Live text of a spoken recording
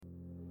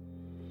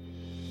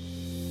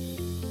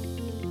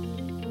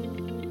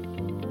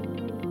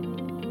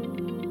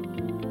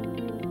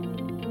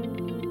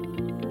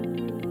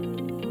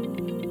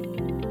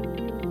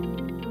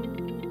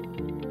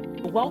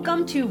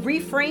Welcome to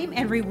Reframe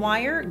and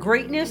Rewire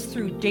Greatness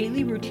Through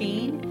Daily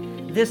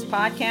Routine. This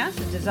podcast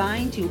is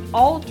designed to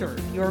alter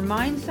your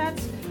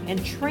mindsets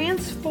and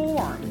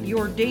transform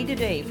your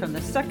day-to-day from the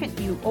second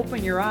you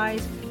open your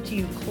eyes to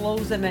you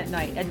close them at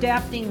night,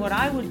 adapting what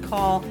I would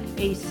call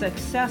a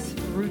success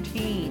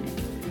routine.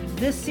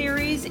 This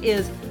series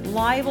is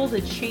liable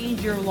to change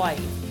your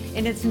life,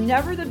 and it's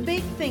never the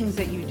big things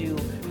that you do,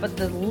 but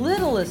the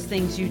littlest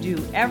things you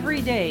do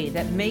every day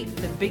that make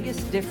the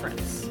biggest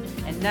difference.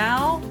 And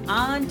now,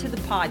 on to the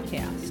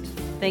podcast.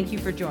 Thank you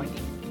for joining.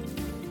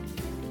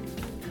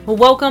 Well,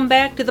 welcome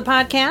back to the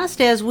podcast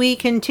as we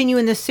continue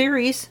in this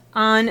series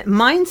on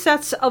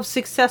mindsets of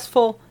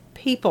successful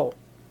people.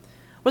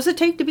 What does it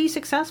take to be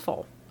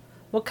successful?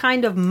 What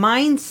kind of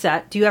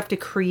mindset do you have to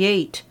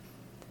create?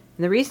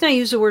 And the reason I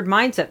use the word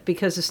mindset,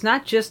 because it's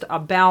not just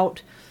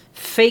about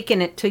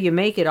faking it till you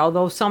make it,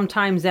 although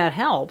sometimes that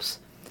helps.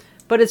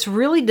 But it's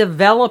really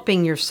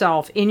developing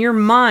yourself in your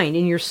mind,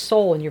 in your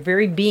soul, in your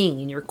very being,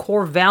 in your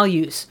core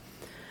values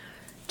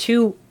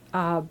to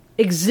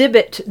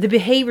exhibit the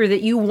behavior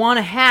that you want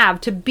to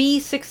have to be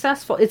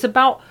successful. It's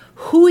about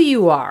who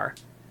you are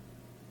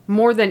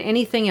more than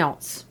anything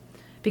else.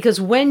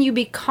 Because when you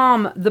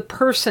become the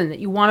person that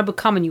you want to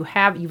become and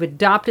you've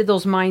adopted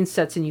those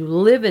mindsets and you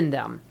live in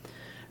them,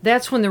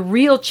 that's when the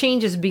real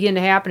changes begin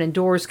to happen and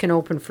doors can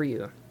open for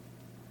you.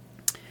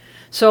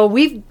 So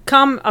we've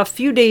come a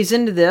few days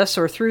into this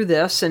or through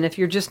this, and if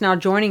you're just now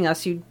joining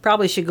us, you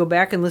probably should go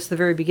back and listen to the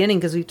very beginning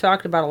because we've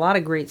talked about a lot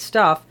of great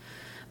stuff.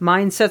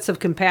 Mindsets of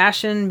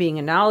compassion, being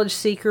a knowledge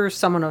seeker,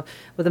 someone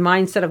with a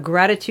mindset of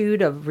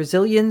gratitude, of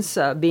resilience,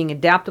 being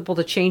adaptable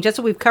to change. That's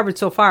what we've covered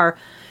so far.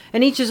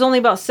 And each is only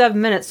about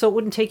 7 minutes, so it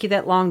wouldn't take you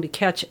that long to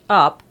catch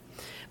up.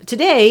 But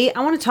today,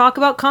 I want to talk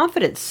about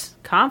confidence.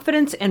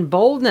 Confidence and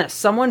boldness.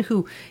 Someone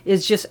who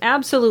is just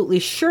absolutely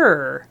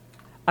sure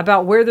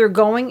about where they're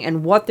going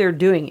and what they're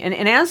doing.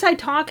 And as I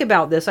talk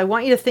about this, I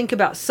want you to think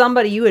about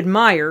somebody you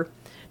admire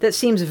that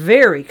seems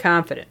very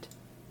confident.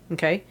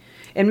 Okay?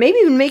 And maybe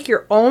even make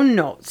your own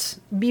notes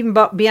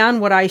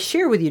beyond what I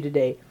share with you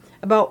today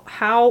about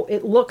how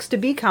it looks to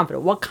be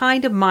confident, what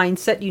kind of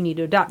mindset you need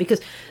to adopt. Because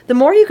the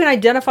more you can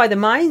identify the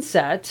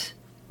mindset,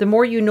 the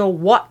more you know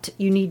what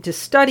you need to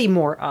study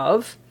more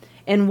of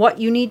and what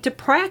you need to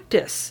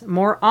practice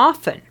more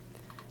often.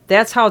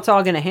 That's how it's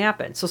all going to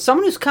happen. So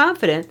someone who's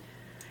confident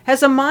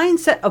has a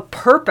mindset of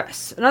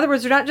purpose. In other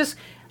words, they're not just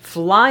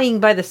flying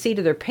by the seat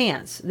of their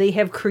pants. They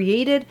have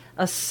created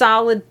a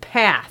solid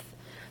path.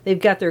 They've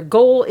got their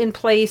goal in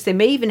place. They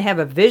may even have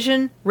a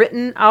vision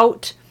written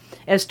out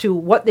as to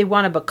what they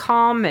want to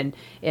become and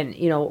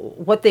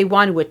what they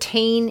want to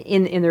attain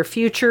in their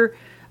future.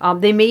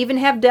 They may even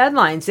have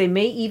deadlines. They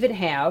may even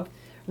have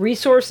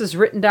resources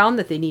written down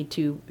that they need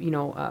to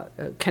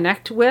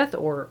connect with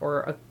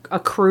or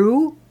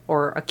accrue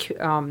or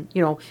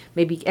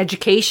maybe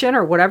education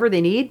or whatever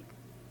they need.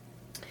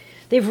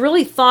 They've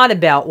really thought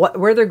about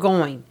where they're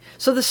going.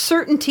 So the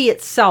certainty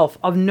itself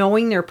of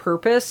knowing their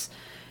purpose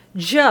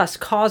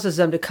just causes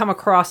them to come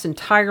across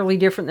entirely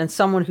different than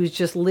someone who's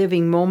just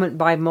living moment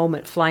by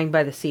moment, flying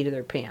by the seat of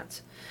their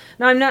pants.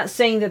 Now, I'm not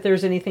saying that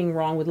there's anything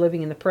wrong with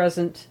living in the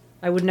present.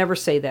 I would never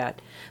say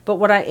that. But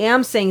what I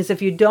am saying is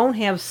if you don't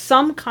have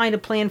some kind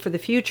of plan for the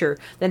future,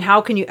 then how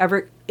can you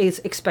ever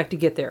expect to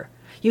get there?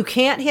 You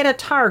can't hit a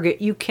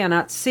target you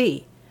cannot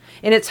see.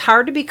 And it's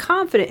hard to be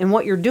confident in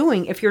what you're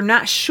doing if you're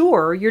not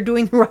sure you're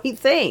doing the right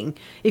thing,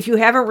 if you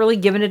haven't really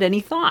given it any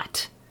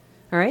thought.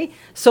 All right?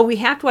 So we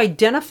have to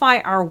identify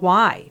our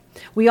why.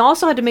 We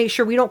also have to make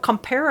sure we don't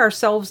compare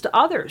ourselves to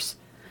others.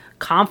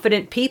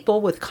 Confident people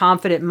with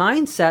confident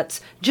mindsets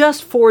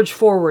just forge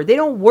forward. They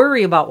don't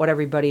worry about what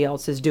everybody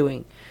else is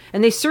doing.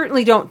 And they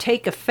certainly don't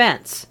take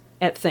offense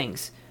at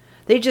things.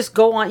 They just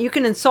go on. You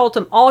can insult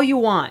them all you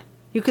want.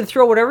 You can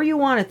throw whatever you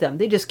want at them.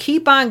 They just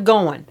keep on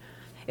going.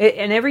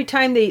 And every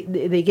time they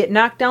get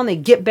knocked down, they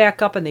get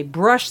back up and they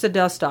brush the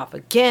dust off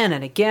again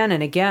and again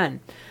and again.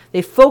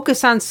 They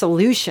focus on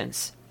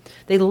solutions.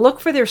 They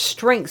look for their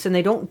strengths and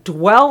they don't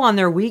dwell on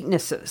their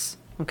weaknesses.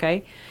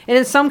 Okay? And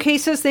in some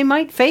cases, they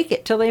might fake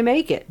it till they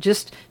make it,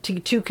 just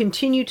to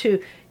continue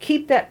to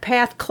keep that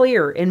path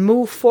clear and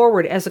move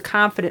forward as a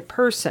confident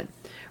person,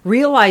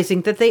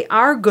 realizing that they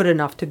are good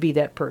enough to be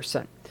that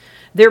person.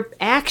 They're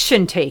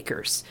action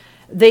takers.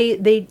 They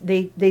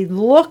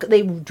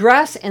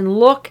dress and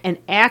look and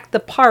act the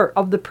part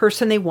of the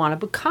person they want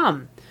to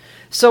become.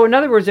 So in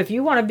other words, if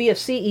you want to be a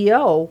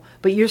CEO,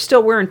 but you're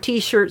still wearing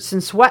t-shirts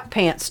and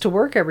sweatpants to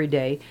work every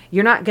day,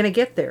 you're not going to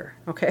get there.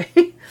 Okay.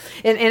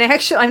 and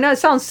actually, I know it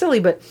sounds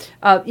silly, but,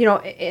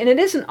 and it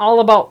isn't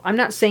all about, I'm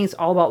not saying it's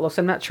all about looks.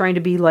 I'm not trying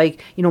to be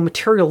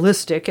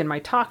materialistic in my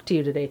talk to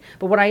you today.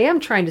 But what I am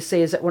trying to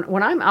say is that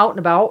when I'm out and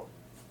about,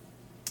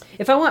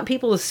 if I want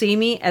people to see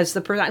me as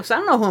the person, because I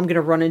don't know who I'm going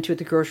to run into at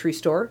the grocery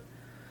store.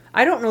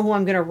 I don't know who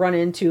I'm going to run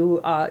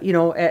into,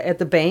 at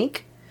the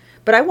bank.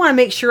 But I want to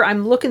make sure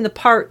I'm looking the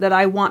part that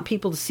I want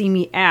people to see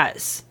me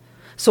as.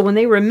 So when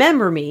they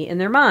remember me in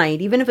their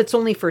mind, even if it's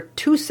only for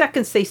 2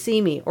 seconds they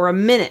see me or a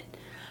minute,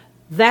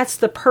 that's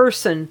the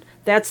person,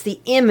 that's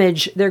the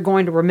image they're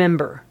going to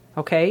remember.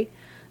 Okay?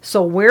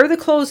 So wear the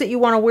clothes that you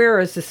want to wear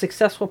as the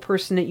successful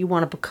person that you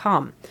want to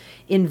become.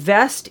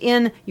 Invest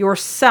in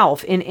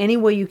yourself in any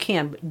way you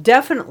can. But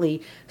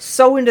definitely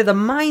sow into the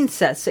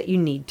mindsets that you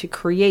need to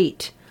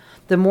create.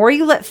 The more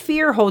you let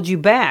fear hold you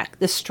back,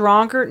 the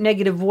stronger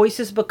negative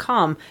voices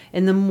become,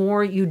 and the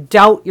more you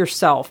doubt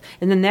yourself.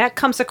 And then that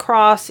comes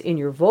across in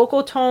your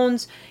vocal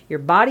tones, your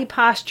body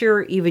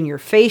posture, even your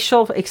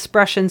facial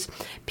expressions.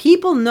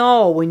 People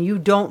know when you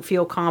don't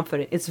feel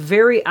confident. It's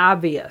very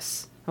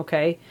obvious,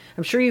 okay?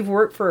 I'm sure you've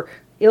worked for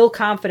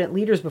ill-confident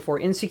leaders before,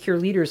 insecure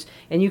leaders,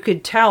 and you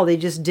could tell they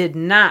just did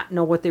not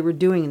know what they were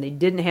doing and they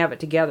didn't have it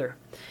together.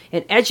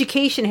 And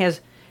education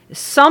has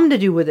some to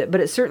do with it,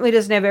 but it certainly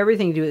doesn't have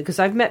everything to do with it, because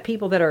I've met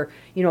people that are,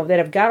 that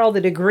have got all the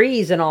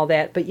degrees and all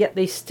that, but yet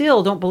they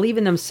still don't believe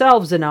in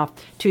themselves enough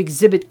to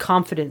exhibit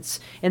confidence,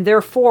 and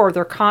therefore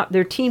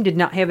their team did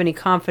not have any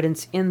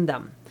confidence in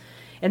them.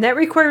 And that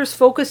requires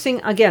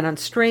focusing, again, on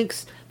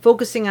strengths,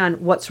 focusing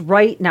on what's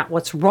right, not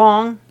what's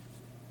wrong,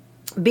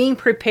 being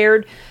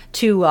prepared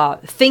to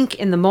think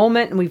in the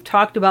moment, and we've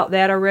talked about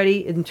that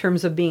already in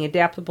terms of being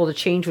adaptable to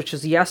change, which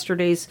is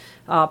yesterday's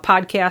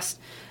podcast,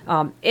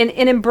 and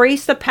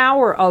embrace the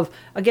power of,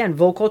 again,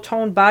 vocal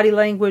tone, body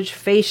language,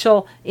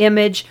 facial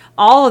image,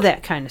 all of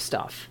that kind of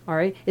stuff. All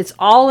right, it's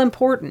all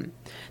important.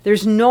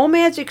 There's no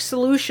magic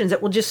solutions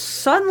that will just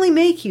suddenly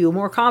make you a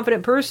more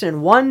confident person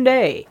in one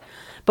day.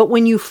 But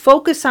when you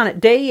focus on it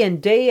day in,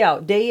 day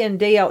out,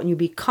 and you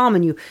become,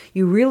 and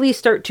you really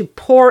start to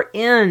pour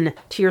in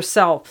to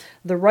yourself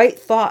the right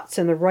thoughts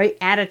and the right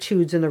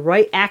attitudes and the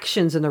right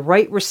actions and the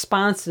right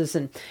responses,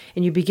 and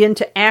you begin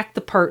to act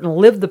the part and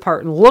live the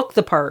part and look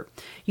the part,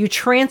 you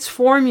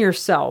transform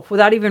yourself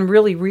without even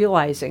really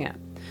realizing it.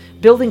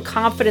 Building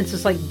confidence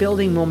is like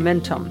building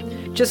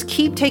momentum. Just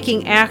keep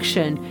taking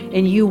action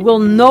and you will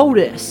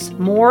notice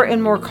more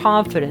and more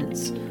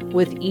confidence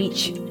with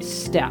each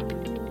step.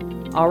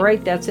 All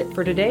right, that's it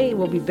for today.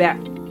 We'll be back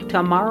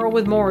tomorrow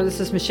with more. This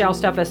is Michelle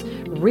Steffes.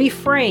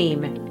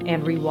 Reframe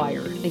and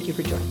Rewire. Thank you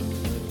for joining.